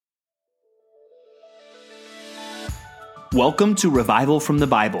Welcome to Revival from the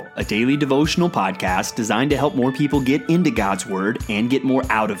Bible, a daily devotional podcast designed to help more people get into God's Word and get more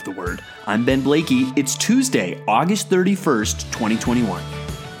out of the Word. I'm Ben Blakey. It's Tuesday, August 31st, 2021.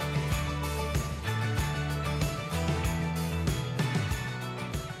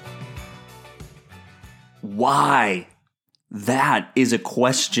 Why? That is a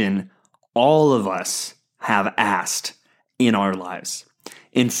question all of us have asked in our lives.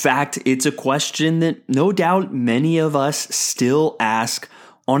 In fact, it's a question that no doubt many of us still ask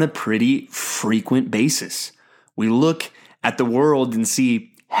on a pretty frequent basis. We look at the world and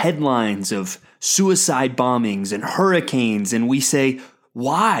see headlines of suicide bombings and hurricanes, and we say,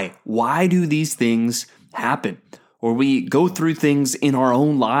 why? Why do these things happen? Or we go through things in our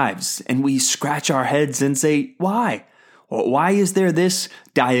own lives and we scratch our heads and say, why? Or why is there this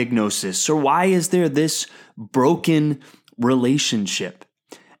diagnosis? Or why is there this broken relationship?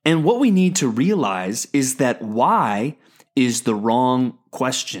 And what we need to realize is that why is the wrong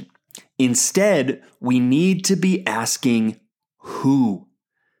question. Instead, we need to be asking who.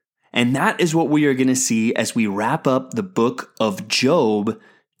 And that is what we are going to see as we wrap up the book of Job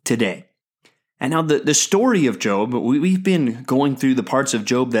today. And now the story of Job, we've been going through the parts of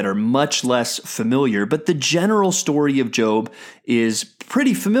Job that are much less familiar, but the general story of Job is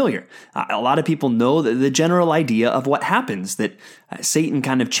pretty familiar. A lot of people know the general idea of what happens, that Satan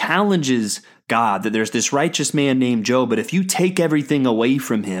kind of challenges God, that there's this righteous man named Job, but if you take everything away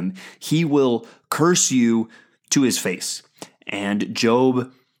from him, he will curse you to his face. And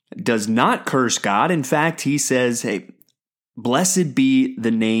Job does not curse God. In fact, he says, hey, blessed be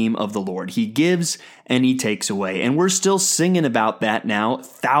the name of the Lord. He gives and he takes away. And we're still singing about that now,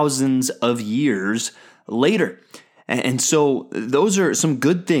 thousands of years later. And so those are some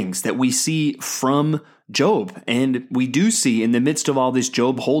good things that we see from Job. And we do see in the midst of all this,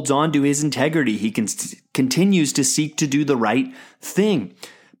 Job holds on to his integrity. He continues to seek to do the right thing.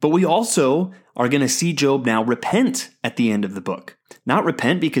 But we also are going to see Job now repent at the end of the book. Not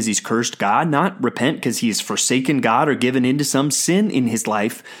repent because he's cursed God, not repent because he's forsaken God or given into some sin in his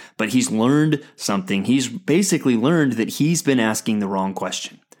life, but he's learned something. He's basically learned that he's been asking the wrong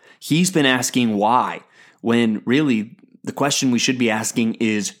question. He's been asking why, when really the question we should be asking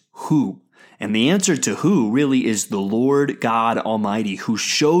is who. And the answer to who really is the Lord God Almighty, who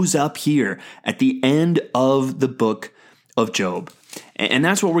shows up here at the end of the book of Job. And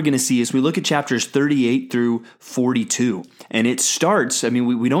that's what we're going to see as we look at chapters 38 through 42. And it starts,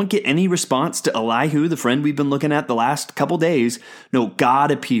 we don't get any response to Elihu, the friend we've been looking at the last couple days. No, God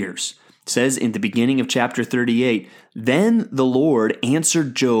appears. It says in the beginning of chapter 38, then the Lord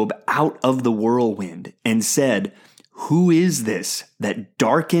answered Job out of the whirlwind and said, who is this that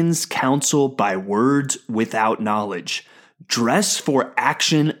darkens counsel by words without knowledge? Dress for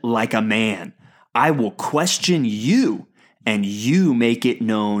action like a man. I will question you, and you make it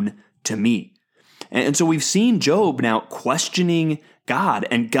known to me. And so we've seen Job now questioning God,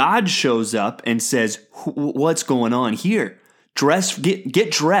 and God shows up and says, what's going on here? Get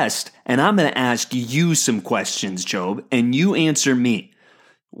dressed, and I'm going to ask you some questions, Job, and you answer me.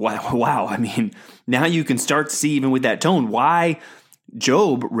 Wow. Now you can start to see, even with that tone, why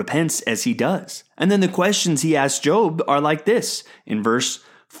Job repents as he does. And then the questions he asks Job are like this. In verse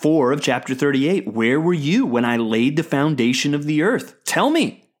 4 of chapter 38, where were you when I laid the foundation of the earth? Tell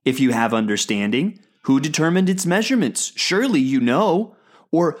me if you have understanding. Who determined its measurements? Surely you know.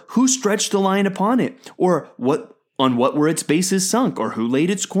 Or who stretched the line upon it? Or on what were its bases sunk? Or who laid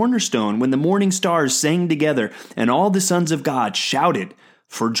its cornerstone when the morning stars sang together and all the sons of God shouted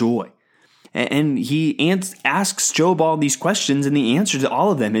for joy? And he asks Job all these questions, and the answer to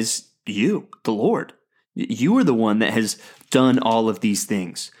all of them is you, the Lord. You are the one that has done all of these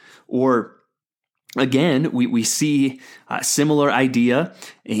things. Or again, we see a similar idea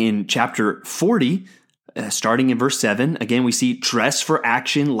in chapter 40, starting in verse 7. Again, we see dress for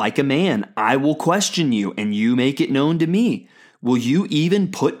action like a man. I will question you, and you make it known to me. Will you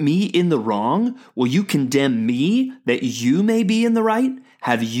even put me in the wrong? Will you condemn me that you may be in the right?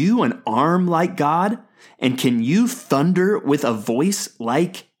 Have you an arm like God? And can you thunder with a voice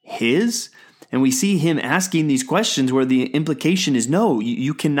like his? And we see him asking these questions where the implication is, no,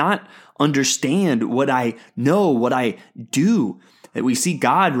 you cannot understand what I know, what I do. That we see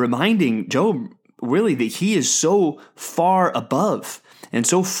God reminding Job really that he is so far above and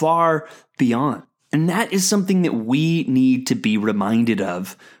so far beyond. And that is something that we need to be reminded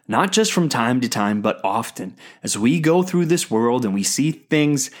of, not just from time to time, but often. As we go through this world and we see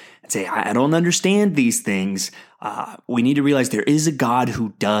things and say, I don't understand these things, we need to realize there is a God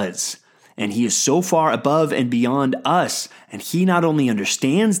who does. And he is so far above and beyond us. And he not only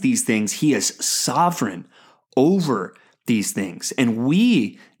understands these things, he is sovereign over these things. And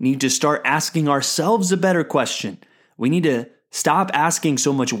we need to start asking ourselves a better question. We need to stop asking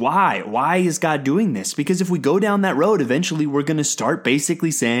so much why. Why is God doing this? Because if we go down that road, eventually we're going to start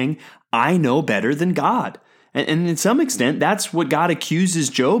basically saying, I know better than God. And in some extent, that's what God accuses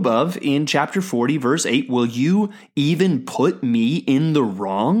Job of in chapter 40, verse 8. Will you even put me in the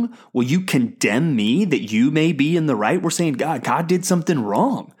wrong? Will you condemn me that you may be in the right? We're saying, God did something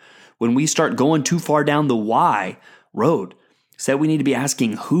wrong. When we start going too far down the why road, so we need to be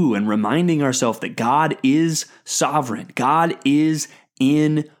asking who and reminding ourselves that God is sovereign. God is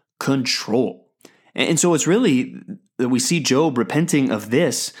in control. And so it's really that we see Job repenting of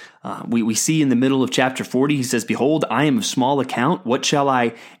this. We see in the middle of chapter 40, he says, Behold, I am of small account. What shall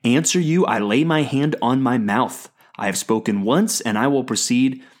I answer you? I lay my hand on my mouth. I have spoken once, and I will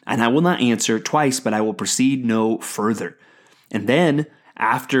proceed, and I will not answer twice, but I will proceed no further. And then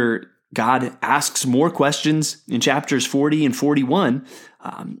after God asks more questions in chapters 40 and 41,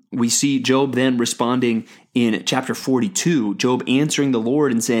 we see Job then responding in chapter 42, Job answering the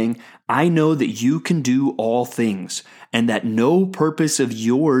Lord and saying, I know that you can do all things, and that no purpose of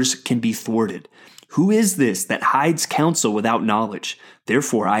yours can be thwarted. Who is this that hides counsel without knowledge?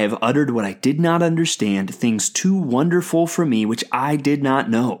 Therefore I have uttered what I did not understand, things too wonderful for me which I did not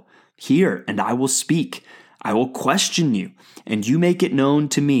know. Hear, and I will speak. I will question you, and you make it known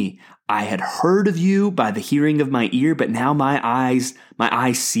to me. I had heard of you by the hearing of my ear, but now my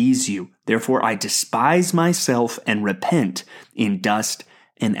eye sees you. Therefore I despise myself and repent in dust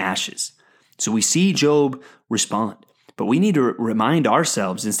and ashes. So we see Job respond, but we need to remind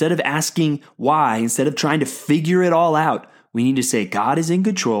ourselves, instead of asking why, instead of trying to figure it all out, we need to say, God is in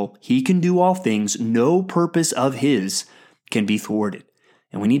control. He can do all things. No purpose of his can be thwarted.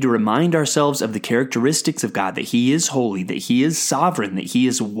 And we need to remind ourselves of the characteristics of God, that he is holy, that he is sovereign, that he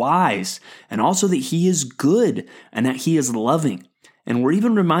is wise, and also that he is good and that he is loving. And we're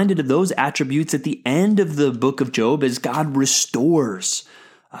even reminded of those attributes at the end of the book of Job as God restores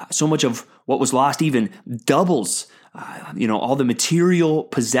so much of what was lost, even doubles, all the material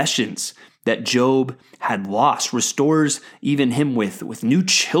possessions that Job had lost, restores even him with new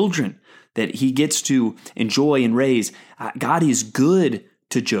children that he gets to enjoy and raise. God is good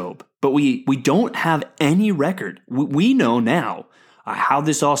to Job, but we don't have any record. We know now how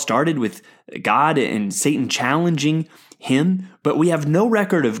this all started with God and Satan challenging him, but we have no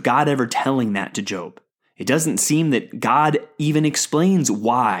record of God ever telling that to Job. It doesn't seem that God even explains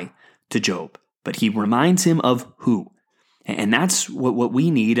why to Job, but he reminds him of who. And that's what we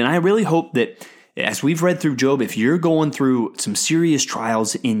need. And I really hope that as we've read through Job, if you're going through some serious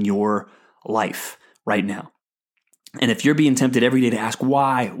trials in your life right now, and if you're being tempted every day to ask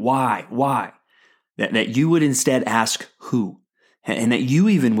why, that you would instead ask who, and that you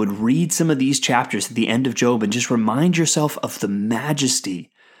even would read some of these chapters at the end of Job and just remind yourself of the majesty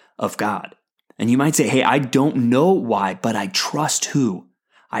of God. And you might say, hey, I don't know why, but I trust who?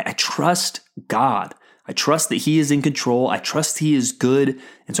 I trust God. I trust that he is in control. I trust he is good.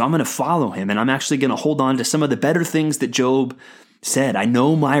 And so I'm going to follow him. And I'm actually going to hold on to some of the better things that Job said. I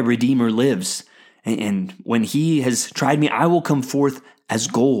know my Redeemer lives. And when he has tried me, I will come forth as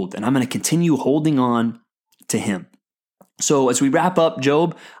gold. And I'm going to continue holding on to him. So as we wrap up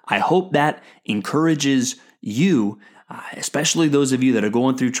Job, I hope that encourages you, especially those of you that are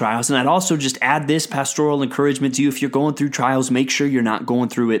going through trials. And I'd also just add this pastoral encouragement to you. If you're going through trials, make sure you're not going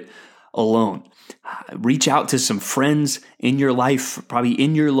through it alone. Reach out to some friends in your life, probably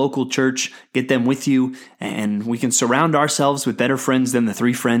in your local church, get them with you, and we can surround ourselves with better friends than the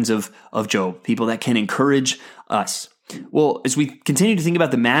three friends of Job, people that can encourage us. Well, as we continue to think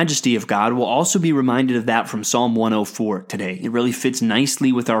about the majesty of God, we'll also be reminded of that from Psalm 104 today. It really fits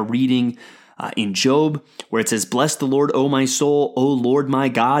nicely with our reading in Job, where it says, Bless the Lord, O my soul, O Lord my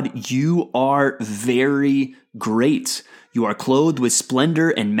God, you are very great. You are clothed with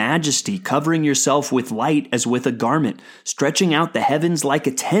splendor and majesty, covering yourself with light as with a garment, stretching out the heavens like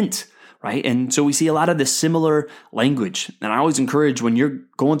a tent, right? And so we see a lot of the similar language. And I always encourage when you're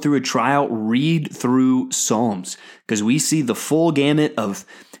going through a trial, read through Psalms, because we see the full gamut of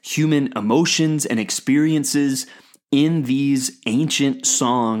human emotions and experiences in these ancient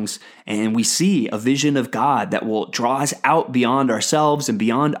songs, and we see a vision of God that will draw us out beyond ourselves and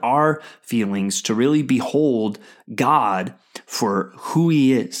beyond our feelings to really behold God for who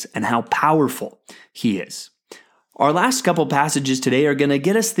he is and how powerful he is. Our last couple passages today are going to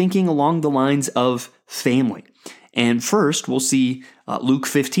get us thinking along the lines of family. And first, we'll see Luke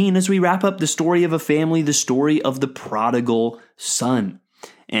 15 as we wrap up the story of a family, the story of the prodigal son.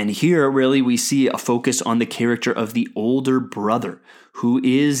 And here, really, we see a focus on the character of the older brother who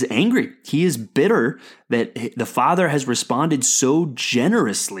is angry. He is bitter that the father has responded so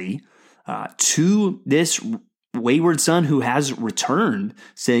generously to this wayward son who has returned,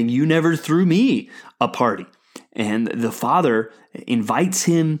 saying, "You never threw me a party." And the father invites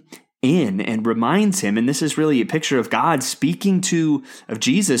him in and reminds him, and this is really a picture of God of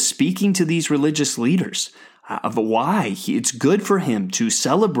Jesus speaking to these religious leaders of why it's good for him to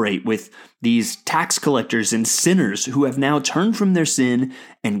celebrate with these tax collectors and sinners who have now turned from their sin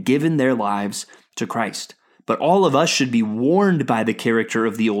and given their lives to Christ. But all of us should be warned by the character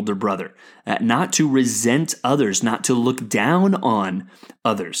of the older brother, not to resent others, not to look down on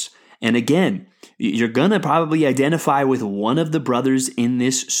others. And again, you're going to probably identify with one of the brothers in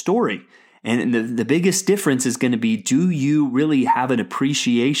this story. And the biggest difference is going to be, do you really have an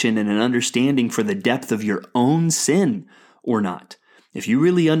appreciation and an understanding for the depth of your own sin or not? If you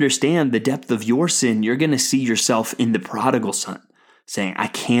really understand the depth of your sin, you're going to see yourself in the prodigal son, saying, "I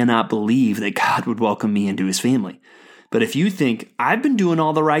cannot believe that God would welcome me into his family." But if you think, "I've been doing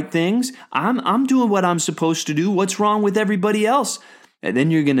all the right things, I'm doing what I'm supposed to do, what's wrong with everybody else?" And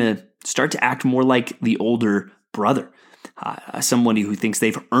then you're going to start to act more like the older brother, somebody who thinks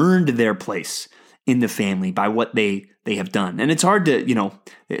they've earned their place in the family by what they have done. And it's hard to,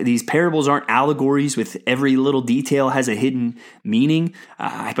 these parables aren't allegories with every little detail has a hidden meaning.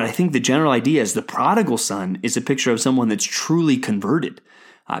 But I think the general idea is the prodigal son is a picture of someone that's truly converted.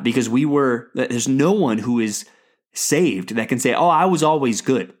 Because there's no one who is saved that can say, "Oh, I was always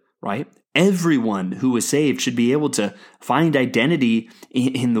good," right? Everyone who is saved should be able to find identity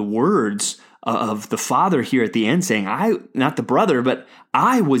in the words of the father here at the end, saying, not the brother, but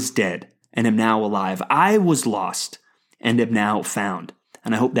 "I was dead and am now alive. I was lost and am now found."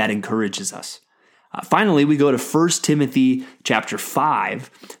 And I hope that encourages us. Finally, we go to 1 Timothy chapter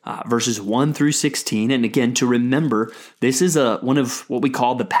 5, verses 1 through 16. And again, to remember, this is one of what we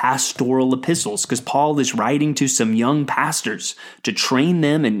call the pastoral epistles, because Paul is writing to some young pastors to train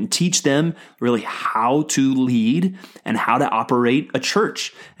them and teach them really how to lead and how to operate a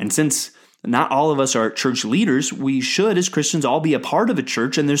church. And since not all of us are church leaders, we should, as Christians, all be a part of a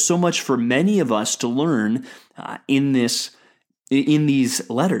church. And there's so much for many of us to learn in these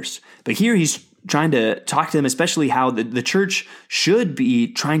letters. But here he's trying to talk to them, especially how the church should be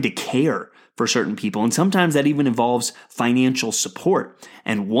trying to care for certain people. And sometimes that even involves financial support.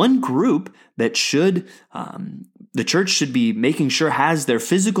 And one group that the church should be making sure has their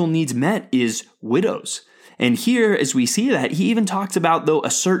physical needs met is widows. And here, as we see that, he even talks about, though, a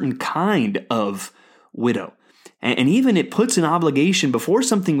certain kind of widow. And even it puts an obligation before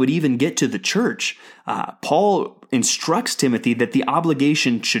something would even get to the church. Paul instructs Timothy that the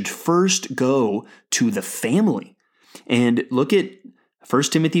obligation should first go to the family. And look at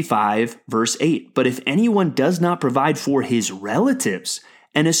 1 Timothy 5, verse 8. "But if anyone does not provide for his relatives,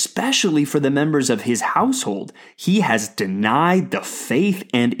 and especially for the members of his household, he has denied the faith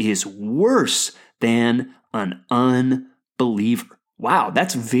and is worse than an unbeliever." Wow,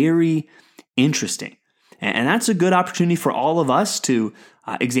 that's very interesting. And that's a good opportunity for all of us to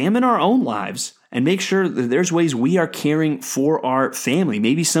examine our own lives and make sure that there's ways we are caring for our family.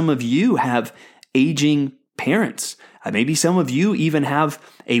 Maybe some of you have aging parents. Maybe some of you even have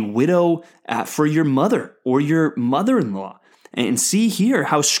a widow for your mother or your mother-in-law. And see here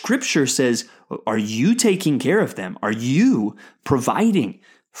how Scripture says, are you taking care of them? Are you providing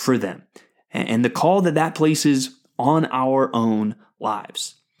for them? And the call that places on our own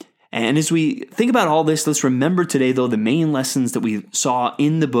lives. And as we think about all this, let's remember today, though, the main lessons that we saw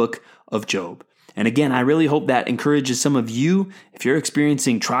in the book of Job. And again, I really hope that encourages some of you if you're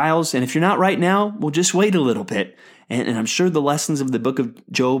experiencing trials. And if you're not right now, well, just wait a little bit. And I'm sure the lessons of the book of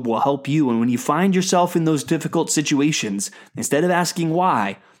Job will help you. And when you find yourself in those difficult situations, instead of asking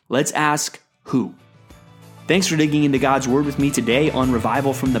why, let's ask who. Thanks for digging into God's Word with me today on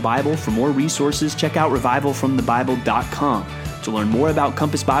Revival from the Bible. For more resources, check out revivalfromthebible.com. To learn more about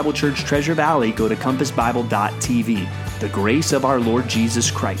Compass Bible Church Treasure Valley, go to compassbible.tv. The grace of our Lord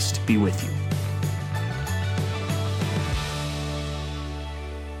Jesus Christ be with you.